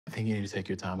I think you need to take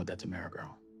your time with that Tamera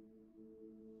girl.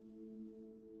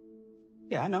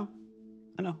 Yeah, I know.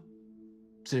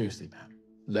 Seriously, man.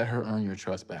 Let her earn your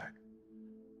trust back.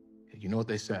 You know what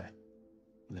they say.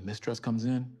 When the mistrust comes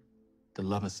in, the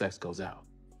love and sex goes out.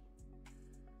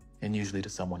 And usually to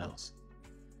someone else.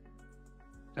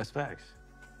 That's facts.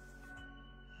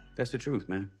 That's the truth,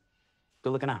 man.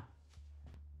 Good looking out.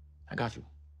 I got you.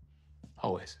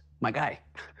 Always. My guy.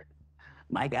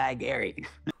 My guy, Gary.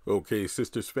 Okay,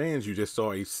 Sisters fans, you just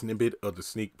saw a snippet of the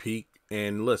sneak peek,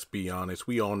 and let's be honest,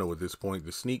 we all know at this point,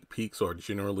 the sneak peeks are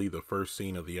generally the first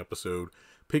scene of the episode.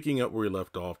 Picking up where we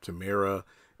left off, Tamera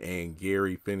and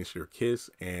Gary finish their kiss,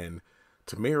 and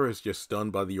Tamera is just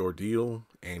stunned by the ordeal,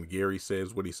 and Gary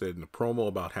says what he said in the promo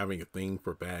about having a thing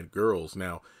for bad girls.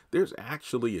 Now, there's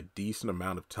actually a decent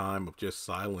amount of time of just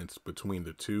silence between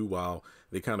the two while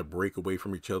they kind of break away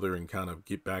from each other and kind of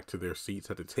get back to their seats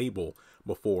at the table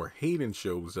before Hayden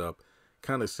shows up,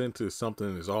 kind of senses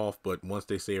something is off, but once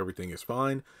they say everything is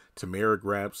fine, Tamera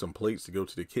grabs some plates to go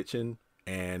to the kitchen,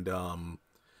 and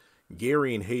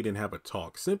Gary and Hayden have a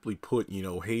talk. Simply put, you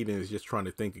know, Hayden is just trying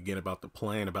to think again about the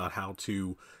plan, about how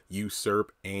to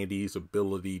usurp Andy's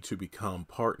ability to become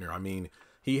partner. I mean,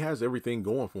 he has everything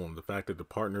going for him. The fact that the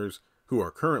partners who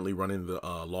are currently running the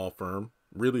law firm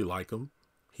really like him.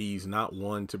 He's not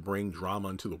one to bring drama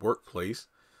into the workplace.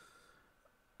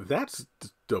 That's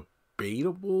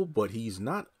debatable, but he's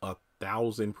not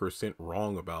 1,000%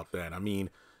 wrong about that. I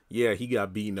mean, yeah, he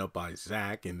got beaten up by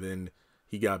Zach, and then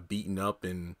he got beaten up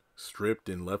and stripped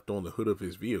and left on the hood of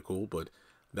his vehicle, but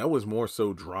that was more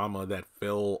so drama that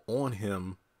fell on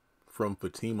him from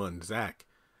Fatima and Zach,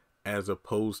 as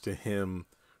opposed to him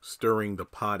stirring the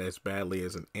pot as badly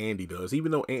as an Andy does,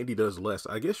 even though Andy does less.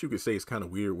 I guess you could say it's kind of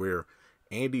weird where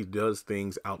Andy does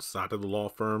things outside of the law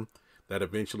firm that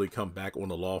eventually come back on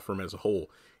the law firm as a whole.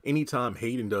 Anytime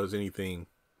Hayden does anything,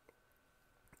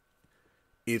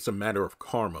 it's a matter of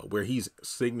karma, where he's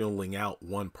signaling out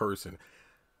one person.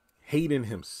 Hayden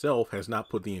himself has not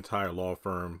put the entire law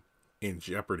firm in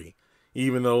jeopardy,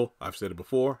 even though I've said it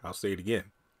before, I'll say it again.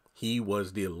 He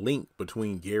was the link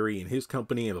between Gary and his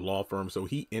company and the law firm, so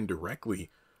he indirectly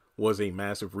was a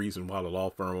massive reason why the law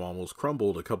firm almost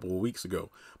crumbled a couple of weeks ago.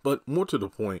 But more to the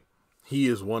point, he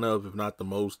is one of, if not the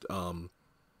most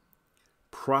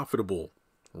profitable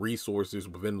resources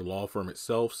within the law firm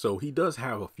itself, so he does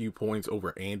have a few points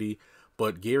over Andy.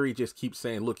 But Gary just keeps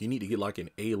saying, look, you need to get like an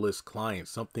A-list client,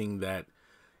 something that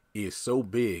is so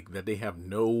big that they have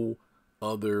no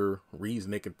other reason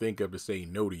they can think of to say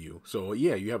no to you. So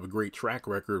yeah, you have a great track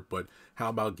record, but how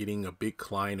about getting a big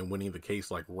client and winning the case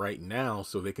like right now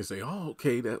so they can say, oh,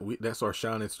 okay, that's our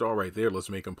shining star right there. Let's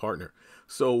make him partner.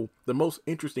 So the most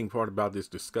interesting part about this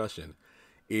discussion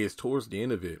is towards the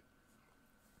end of it,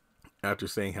 after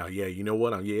saying how, yeah, you know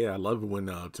what? I love it when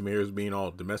Tamera's being all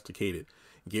domesticated.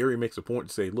 Gary makes a point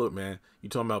to say, look, man, you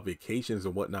talking about vacations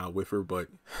and whatnot with her, but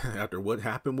after what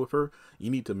happened with her,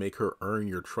 you need to make her earn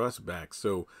your trust back.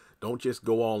 So don't just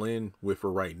go all in with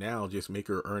her right now. Just make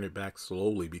her earn it back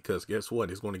slowly, because guess what?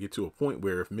 It's going to get to a point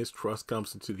where if mistrust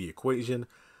comes into the equation,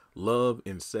 love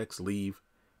and sex leave,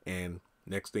 and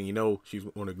next thing you know, she's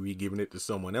going to be giving it to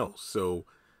someone else. So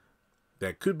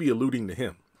that could be alluding to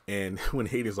him. And when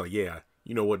Hayden's like, yeah,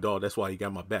 you know what, dog, that's why you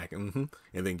got my back. And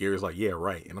then Gary's like, yeah,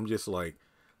 right. And I'm just like,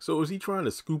 so is he trying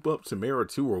to scoop up Tamera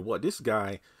too, or what? This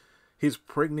guy, his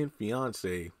pregnant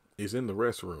fiance is in the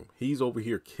restroom. He's over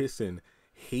here kissing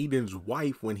Hayden's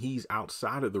wife when he's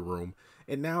outside of the room.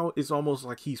 And now it's almost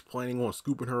like he's planning on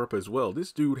scooping her up as well.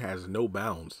 This dude has no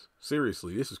bounds.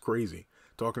 Seriously, this is crazy.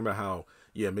 Talking about how,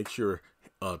 yeah, make sure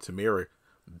Tamera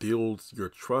builds your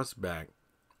trust back.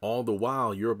 All the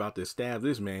while, you're about to stab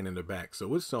this man in the back.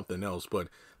 So it's something else. But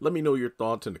let me know your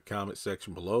thoughts in the comment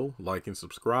section below. Like and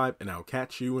subscribe, and I'll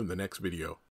catch you in the next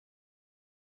video.